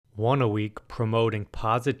One a week promoting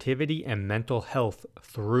positivity and mental health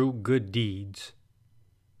through good deeds.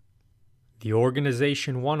 The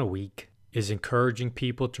organization One a Week is encouraging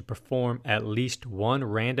people to perform at least one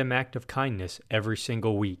random act of kindness every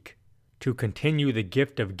single week. To continue the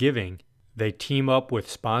gift of giving, they team up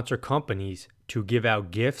with sponsor companies to give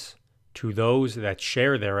out gifts to those that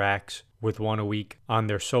share their acts with One a Week on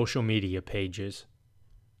their social media pages.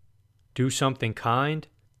 Do something kind,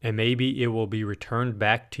 and maybe it will be returned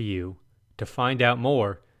back to you. To find out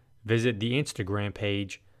more, visit the Instagram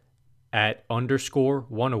page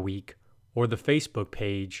 @_One a Week or the Facebook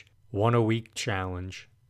page One a Week Challenge.